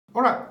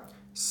All right,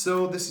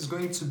 so this is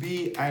going to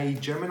be a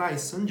Gemini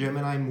Sun,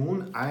 Gemini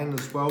Moon, and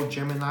as well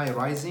Gemini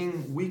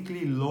Rising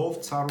weekly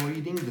love tarot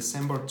reading,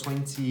 December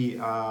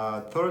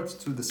 23rd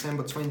to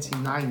December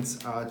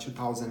 29th,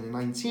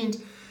 2019.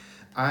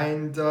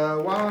 And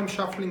while I'm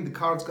shuffling the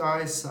cards,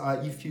 guys,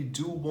 if you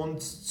do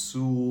want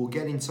to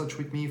get in touch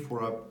with me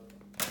for a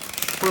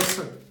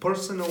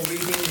personal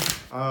reading,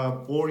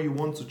 or you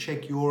want to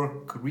check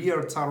your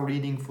career tarot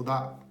reading for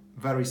that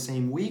very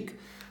same week,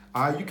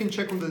 you can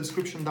check on the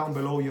description down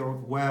below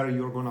where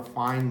you're gonna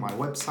find my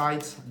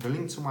website, the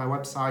link to my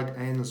website,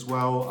 and as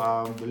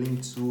well the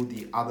link to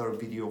the other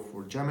video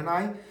for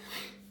Gemini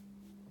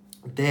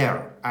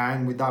there.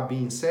 And with that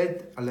being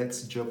said,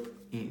 let's jump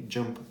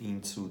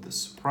into the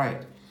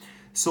spread.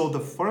 So the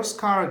first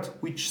card,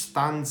 which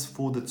stands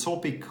for the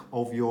topic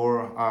of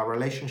your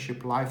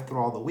relationship life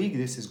throughout the week,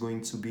 this is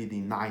going to be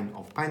the Nine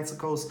of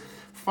Pentacles,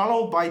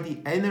 followed by the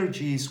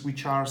energies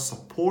which are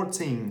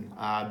supporting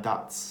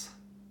that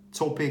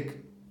topic.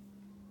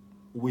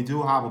 We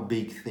do have a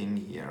big thing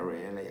here,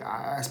 really,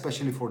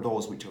 especially for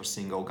those which are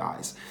single,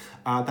 guys.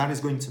 That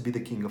is going to be the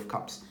King of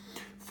Cups.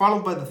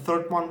 Followed by the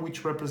third one,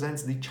 which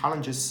represents the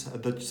challenges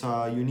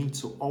that you need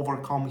to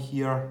overcome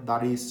here.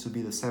 That is to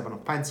be the Seven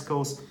of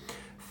Pentacles.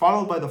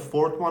 Followed by the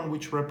fourth one,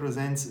 which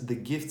represents the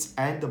gifts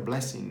and the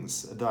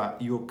blessings that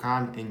you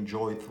can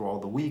enjoy throughout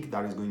the week.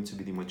 That is going to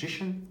be the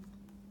Magician.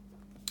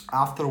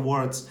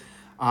 Afterwards,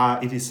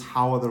 it is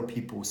how other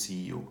people see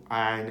you,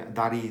 and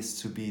that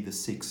is to be the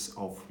Six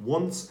of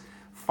Wands.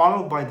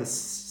 Followed by the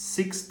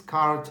sixth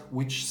card,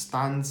 which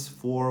stands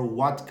for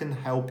what can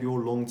help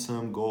your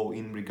long-term goal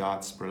in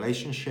regards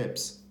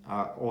relationships,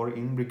 or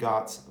in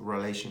regards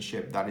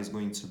relationship. That is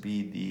going to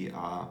be the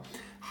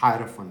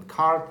Hierophant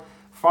card.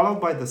 Followed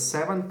by the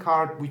seventh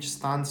card, which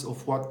stands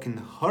of what can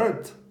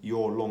hurt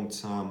your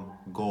long-term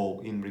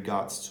goal in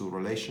regards to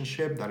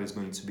relationship. That is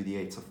going to be the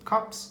Eight of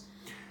Cups.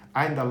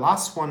 And the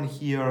last one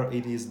here,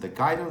 it is the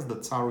guidance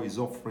that Tarot is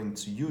offering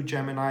to you,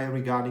 Gemini,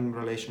 regarding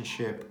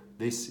relationship.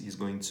 This is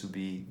going to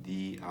be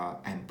the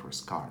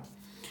Empress card.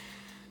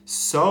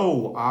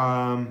 So,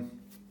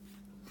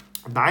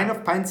 Nine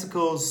of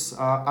Pentacles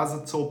as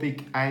a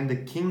topic, and the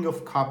King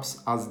of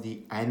Cups as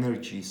the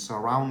energy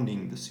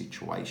surrounding the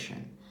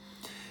situation.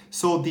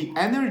 So the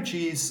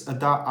energies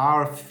that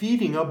are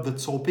feeding up the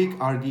topic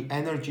are the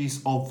energies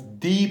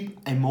of deep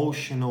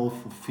emotional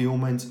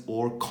fulfillment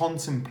or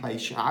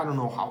contemplation. I don't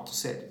know how to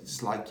say it.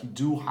 It's like you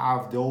do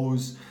have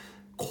those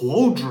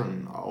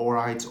quadrant, all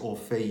right,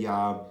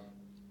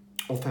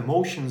 of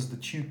emotions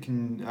that you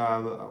can,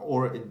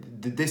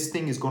 this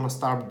thing is going to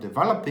start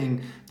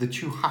developing,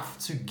 that you have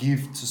to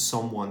give to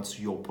someone, to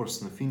your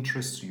person of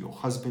interest, to your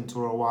husband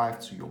or a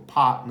wife, to your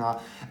partner,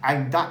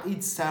 and that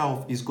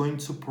itself is going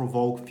to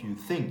provoke few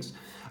things.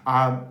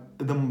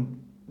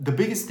 The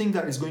biggest thing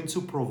that is going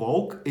to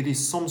provoke, it is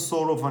some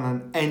sort of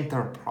an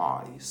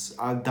enterprise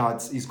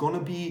that is going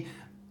to be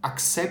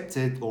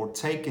accepted or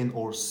taken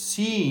or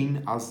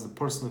seen as the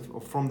person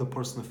from the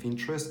person of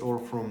interest, or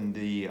from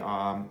the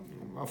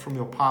from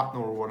your partner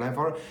or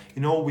whatever,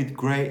 you know, with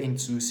great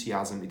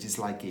enthusiasm. It is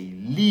like a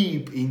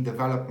leap in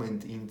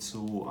development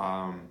into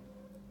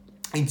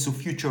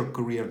future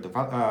career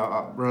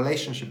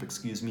relationship,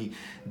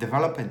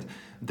 development.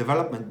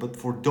 But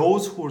for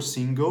those who are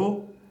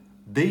single,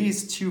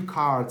 these two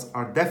cards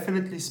are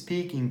definitely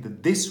speaking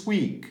that this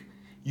week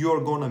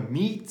you're gonna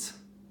meet,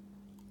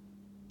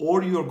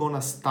 or you're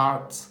gonna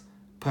start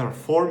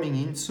performing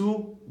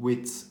into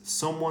with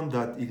someone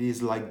that it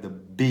is like the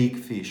big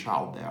fish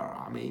out there.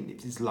 I mean,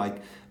 it is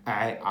like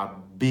a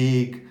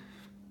big,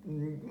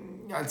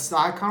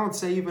 I cannot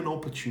say even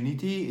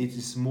opportunity. It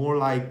is more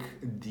like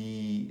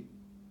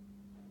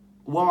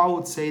I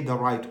would say the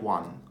right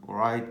one, all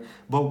right?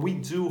 But we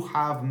do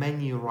have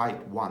many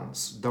right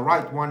ones. The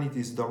right one, it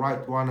is the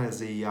right one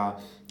as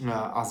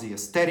a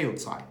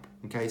stereotype.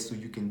 Okay, so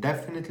you can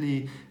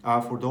definitely,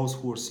 for those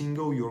who are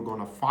single, you're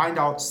gonna find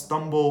out,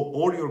 stumble,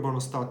 or you're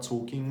gonna start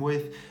talking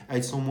with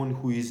someone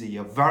who is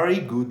a very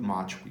good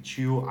match with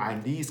you,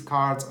 and these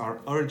cards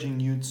are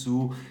urging you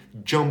to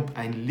jump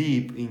and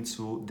leap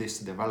into this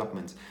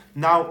development.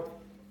 Now,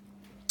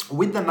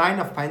 with the Nine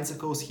of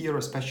Pentacles here,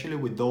 especially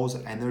with those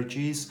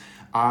energies,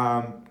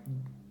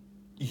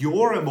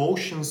 your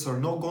emotions are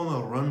not gonna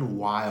run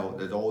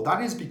wild at all.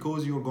 That is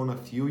because you're gonna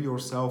feel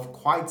yourself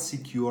quite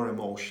secure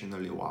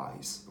emotionally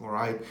wise, all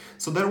right?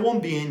 So there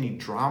won't be any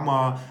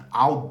drama,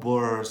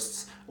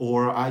 outbursts,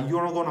 or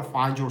you're not gonna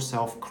find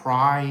yourself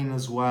crying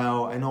as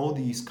well, and all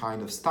these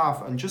kind of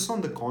stuff. And just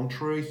on the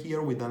contrary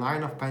here, with the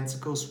Nine of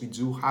Pentacles, we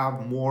do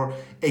have more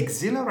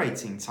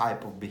exhilarating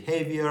type of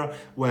behavior,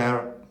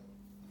 where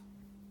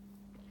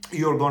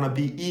you're gonna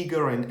be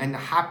eager and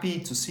happy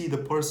to see the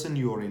person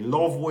you're in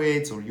love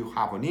with or you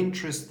have an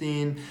interest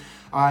in.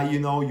 You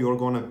know, you're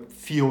gonna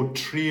feel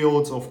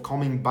thrilled of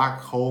coming back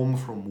home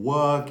from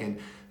work and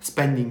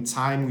spending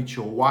time with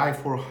your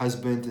wife or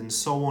husband and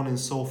so on and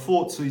so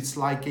forth. So it's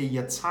like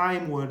a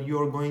time where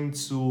you're going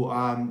to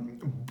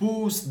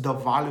boost the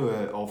value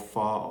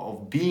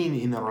of being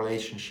in a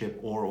relationship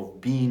or of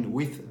being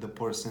with the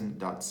person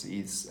that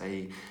is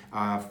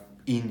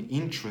in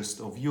interest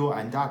of you,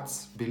 and that,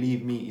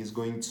 believe me, is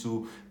going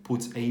to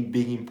put a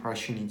big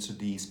impression into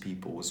these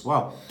people as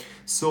well.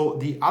 So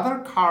the other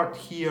card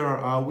here,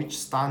 which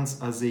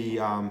stands as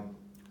a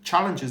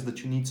challenges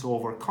that you need to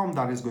overcome,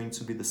 that is going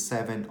to be the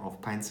Seven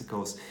of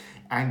Pentacles,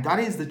 and that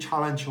is the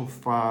challenge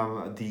of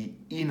the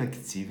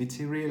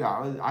inactivity, really.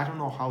 I don't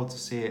know how to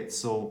say it.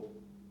 So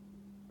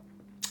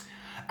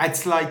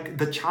it's like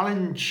the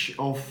challenge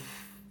of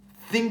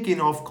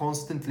thinking of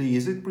constantly,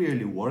 is it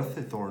really worth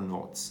it or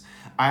not?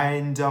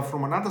 And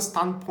from another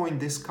standpoint,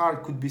 this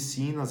card could be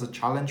seen as a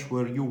challenge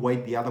where you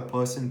wait the other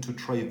person to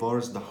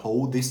traverse the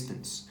whole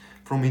distance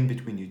from in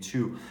between you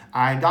two.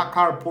 And that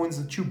card points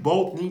that you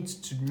both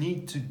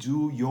need to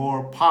do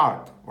your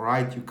part, all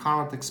right? You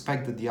cannot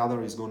expect that the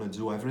other is going to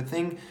do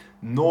everything,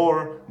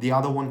 nor the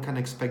other one can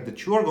expect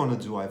that you're going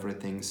to do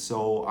everything.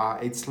 So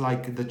it's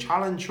like the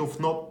challenge of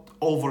not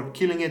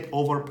overkilling it,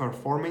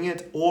 overperforming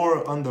it,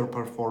 or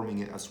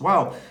underperforming it as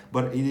well.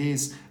 But it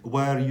is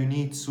where you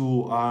need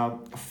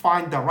to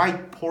find the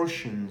right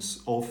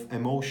portions of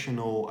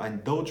emotional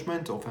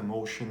indulgence, of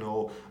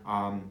emotional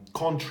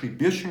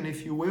contribution,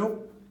 if you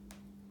will,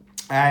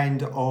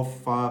 and of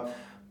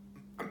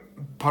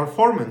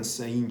performance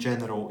in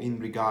general in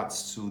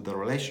regards to the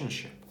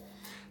relationship.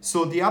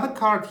 So the other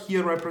card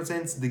here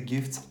represents the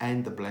gifts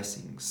and the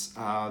blessings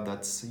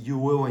that you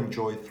will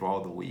enjoy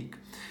throughout the week.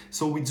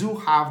 So we do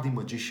have the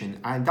Magician,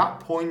 and that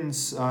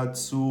points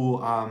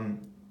to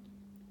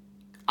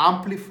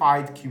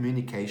amplified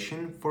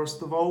communication,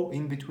 first of all,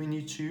 in between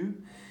you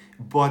two.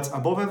 But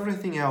above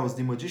everything else,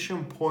 the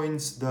Magician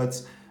points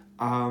that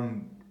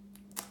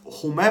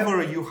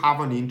whomever you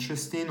have an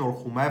interest in or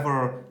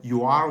whomever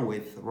you are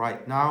with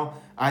right now,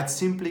 it's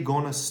simply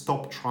gonna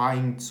stop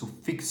trying to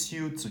fix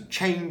you, to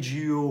change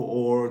you,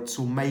 or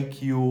to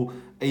make you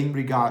in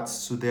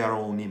regards to their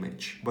own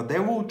image. But they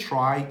will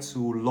try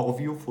to love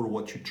you for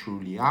what you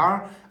truly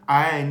are,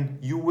 and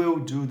you will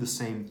do the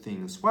same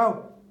thing as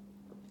well.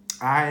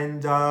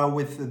 And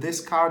with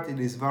this card, it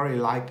is very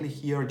likely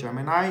here,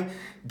 Gemini,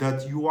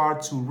 that you are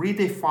to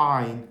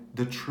redefine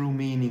the true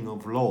meaning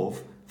of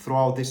love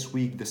throughout this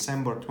week,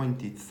 December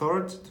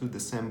 23rd to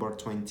December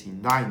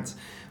 29th.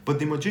 But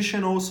the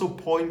Magician also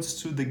points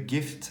to the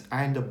gift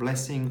and the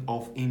blessing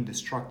of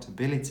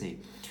indestructibility.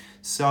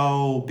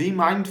 So be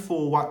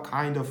mindful what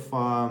kind of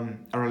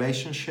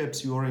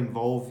relationships you are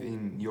involved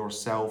in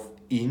yourself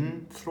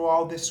in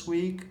throughout this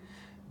week,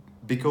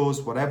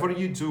 because whatever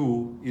you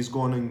do is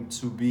going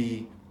to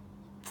be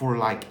for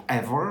like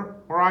ever,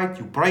 right?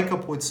 You break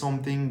up with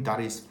something, that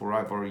is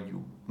forever.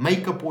 You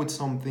make up with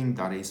something,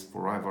 that is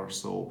forever.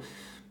 So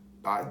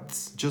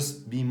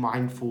just be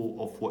mindful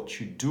of what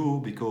you do,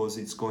 because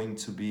it's going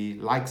to be,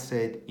 like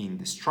said,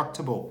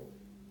 indestructible.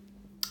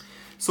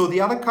 So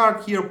the other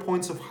card here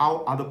points of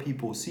how other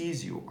people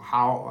sees you,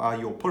 how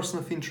your person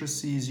of interest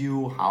sees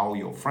you, how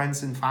your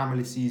friends and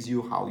family sees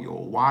you, how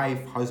your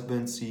wife,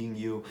 husband seeing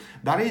you.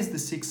 That is the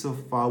Six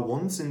of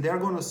Wands, and they're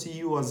going to see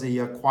you as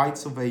a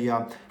quite of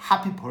a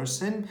happy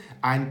person,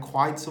 and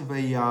quite of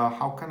a,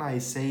 how can I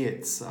say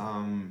it?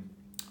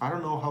 I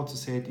don't know how to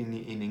say it in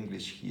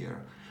English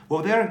here.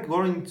 Well, they're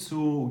going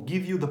to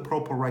give you the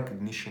proper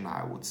recognition,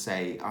 I would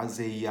say, as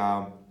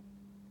a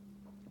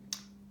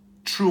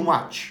true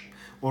match,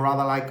 or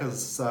rather like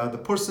as the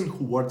person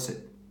who worth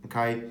it,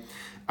 okay?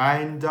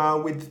 And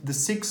with the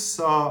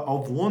Six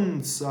of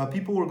Wands,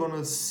 people are going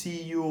to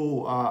see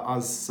you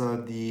as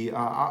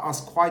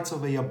quite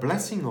of a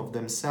blessing of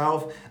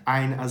themselves,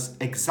 and as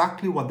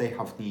exactly what they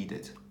have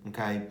needed.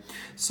 Okay,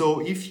 so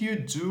if you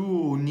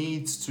do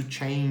need to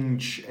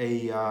change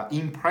a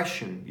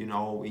impression, you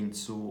know,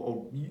 into,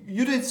 or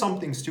you did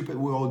something stupid,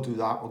 we all do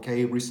that,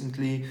 okay,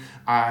 recently,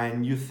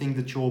 and you think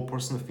that your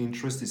person of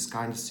interest is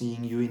kind of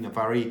seeing you in a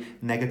very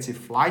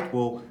negative light,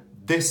 well,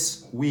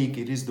 this week,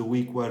 it is the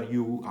week where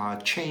you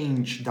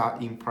change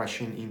that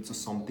impression into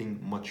something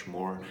much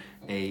more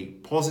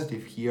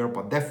positive here.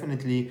 But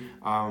definitely,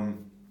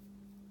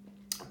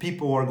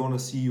 people are going to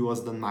see you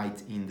as the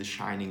knight in the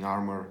shining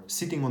armor,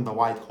 sitting on the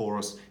white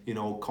horse, you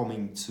know,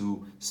 coming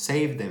to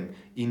save them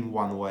in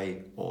one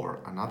way or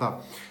another.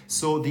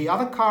 So the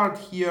other card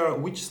here,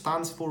 which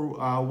stands for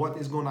what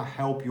is going to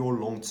help your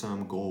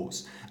long-term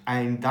goals,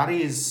 and that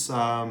is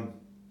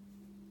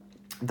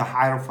the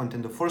Hierophant.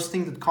 And the first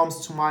thing that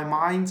comes to my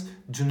mind,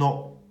 do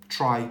not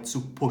try to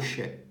push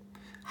it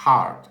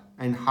hard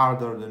and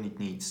harder than it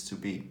needs to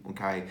be,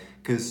 okay?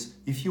 Because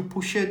if you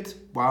push it,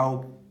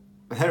 well,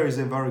 there is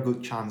a very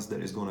good chance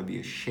there is going to be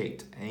a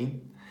shade, eh?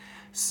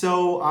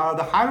 So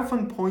the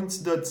Hierophant points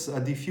that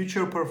the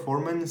future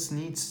performance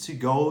needs to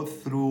go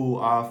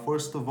through,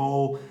 first of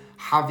all,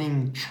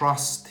 having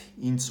trust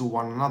into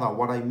one another.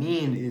 What I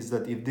mean is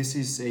that if this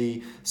is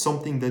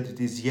something that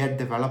it is yet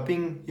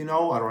developing, you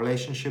know, a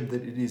relationship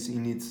that it is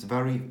in its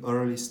very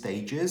early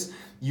stages,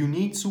 you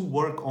need to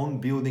work on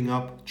building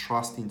up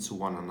trust into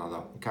one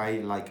another,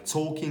 okay? Like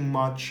talking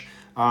much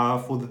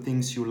for the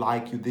things you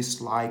like, you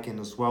dislike, and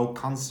as well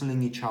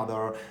counseling each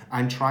other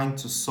and trying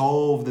to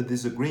solve the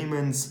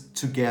disagreements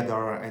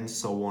together, and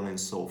so on and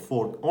so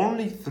forth.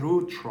 Only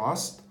through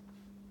trust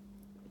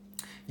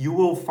you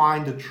will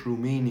find the true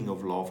meaning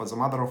of love. As a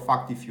matter of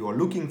fact, if you are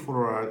looking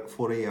for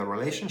a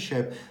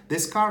relationship,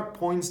 this card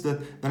points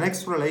that the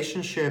next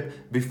relationship,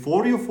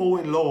 before you fall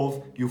in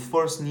love, you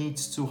first need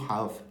to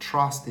have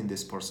trust in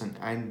this person,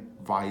 and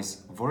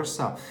vice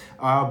versa.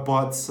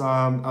 But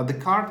the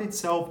card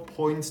itself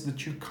points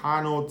that you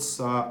cannot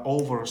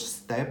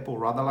overstep, or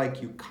rather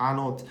like you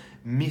cannot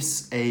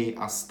miss a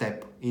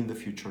step in the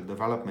future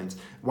development.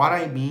 What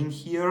I mean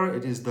here,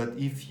 it is that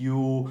if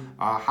you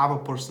have a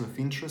person of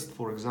interest,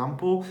 for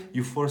example,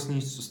 you first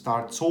need to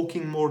start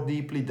talking more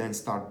deeply, then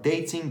start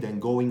dating, then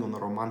going on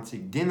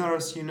romantic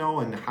dinners, you know,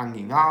 and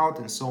hanging out,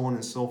 and so on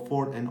and so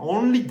forth, and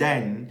only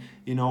then,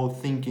 you know,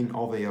 thinking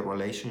of a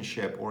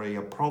relationship or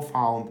a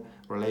profound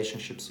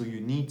relationship. So you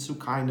need to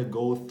kind of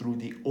go through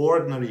the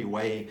ordinary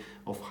way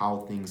of how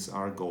things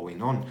are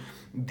going on.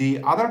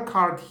 The other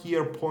card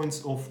here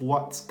points of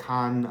what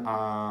can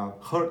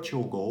hurt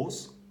your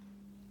goals,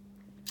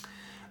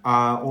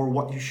 or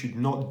what you should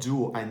not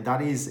do, and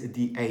that is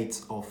the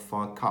Eight of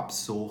Cups.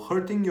 So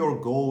hurting your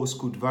goals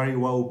could very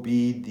well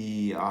be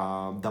the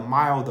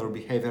milder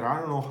behavior. I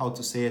don't know how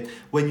to say it.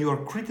 When you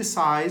are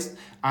criticized,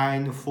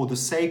 and for the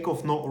sake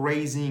of not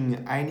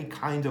raising any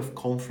kind of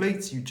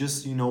conflicts, you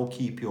just, you know,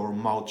 keep your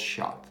mouth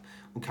shut.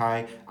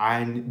 Okay,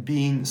 and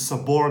being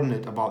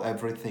subordinate about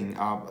everything.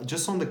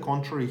 Just on the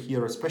contrary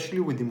here, especially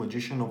with the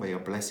Magician of a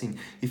Blessing,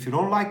 if you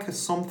don't like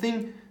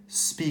something,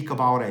 speak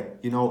about it.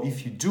 You know,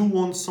 if you do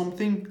want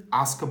something,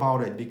 ask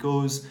about it,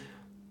 because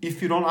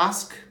if you don't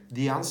ask,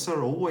 the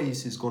answer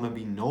always is going to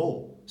be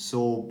no.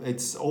 So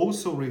it's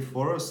also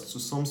refers to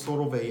some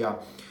sort of a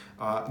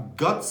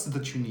guts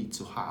that you need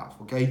to have.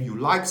 Okay, you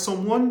like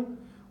someone,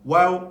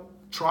 well,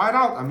 try it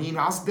out. I mean,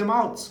 ask them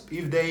out.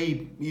 If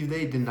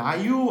they deny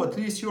you, at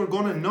least you're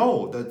gonna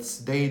know that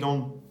they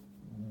don't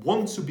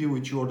want to be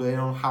with you, or they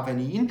don't have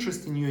any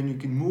interest in you, and you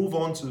can move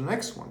on to the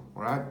next one.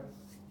 All right.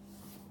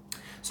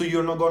 So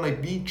you're not gonna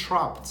be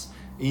trapped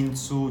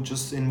into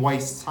just and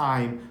waste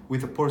time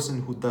with a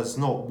person who does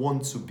not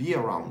want to be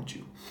around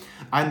you.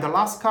 And the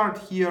last card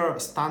here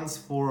stands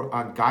for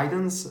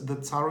guidance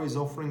that Tarot is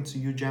offering to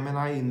you,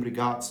 Gemini, in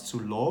regards to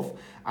love,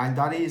 and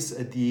that is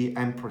the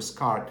Empress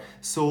card.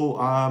 So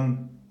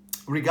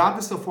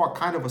regardless of what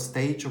kind of a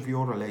stage of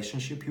your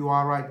relationship you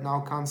are right now,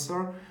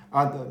 Cancer,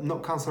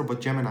 not Cancer, but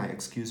Gemini,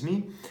 excuse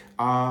me,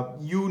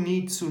 you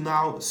need to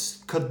now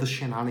cut the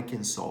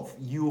shenanigans off.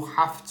 You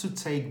have to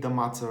take the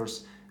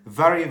matters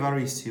very,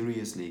 very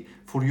seriously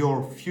for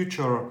your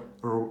future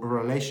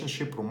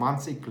relationship,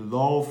 romantic,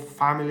 love,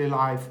 family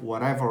life,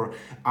 whatever.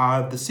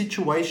 The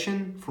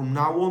situation from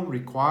now on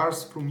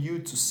requires from you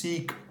to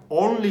seek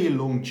only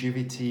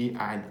longevity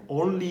and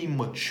only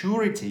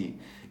maturity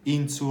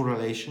into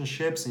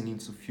relationships and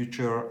into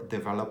future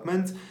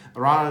development,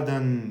 rather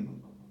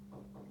than,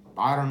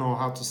 I don't know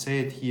how to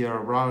say it here,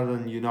 rather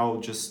than, you know,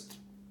 just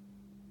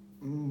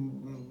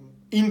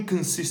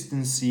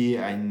inconsistency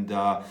and,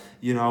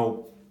 you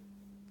know,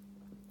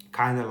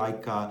 kind of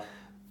like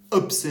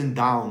ups and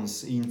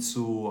downs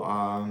into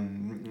a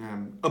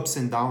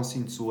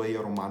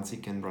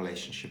romantic and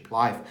relationship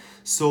life.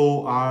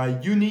 So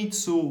what you need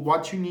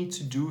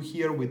to do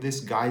here with this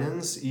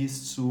guidance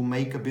is to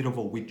make a bit of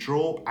a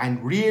withdrawal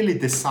and really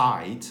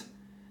decide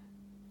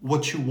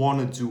what you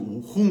want to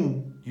do,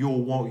 whom you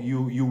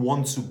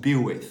want to be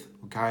with.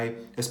 Okay,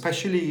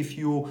 especially if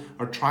you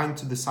are trying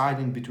to decide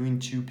in between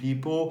two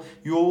people,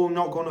 you're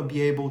not going to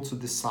be able to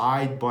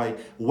decide by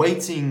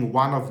waiting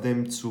one of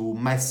them to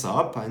mess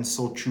up and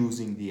so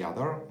choosing the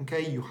other.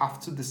 Okay, you have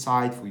to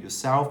decide for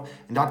yourself,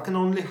 and that can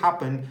only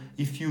happen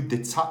if you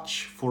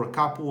detach for a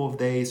couple of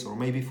days or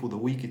maybe for the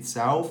week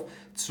itself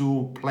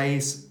to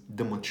place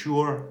the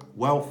mature,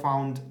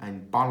 well-found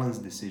and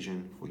balanced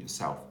decision for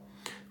yourself.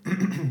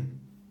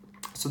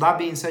 So that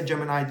being said,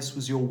 Gemini, this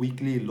was your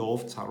weekly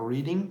love tarot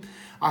reading.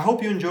 I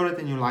hope you enjoyed it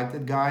and you liked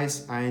it,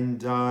 guys.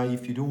 And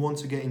if you do want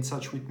to get in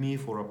touch with me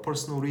for a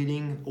personal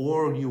reading,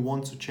 or you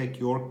want to check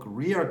your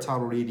career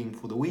tarot reading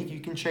for the week,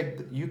 you can check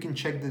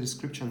the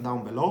description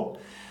down below,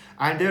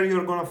 and there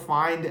you're gonna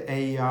find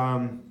a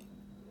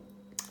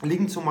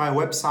link to my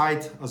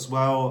website, as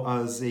well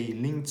as a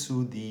link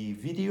to the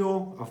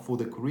video for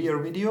the career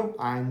video.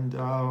 And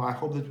I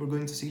hope that we're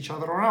going to see each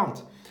other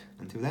around.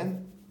 Until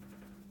then,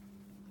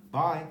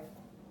 bye.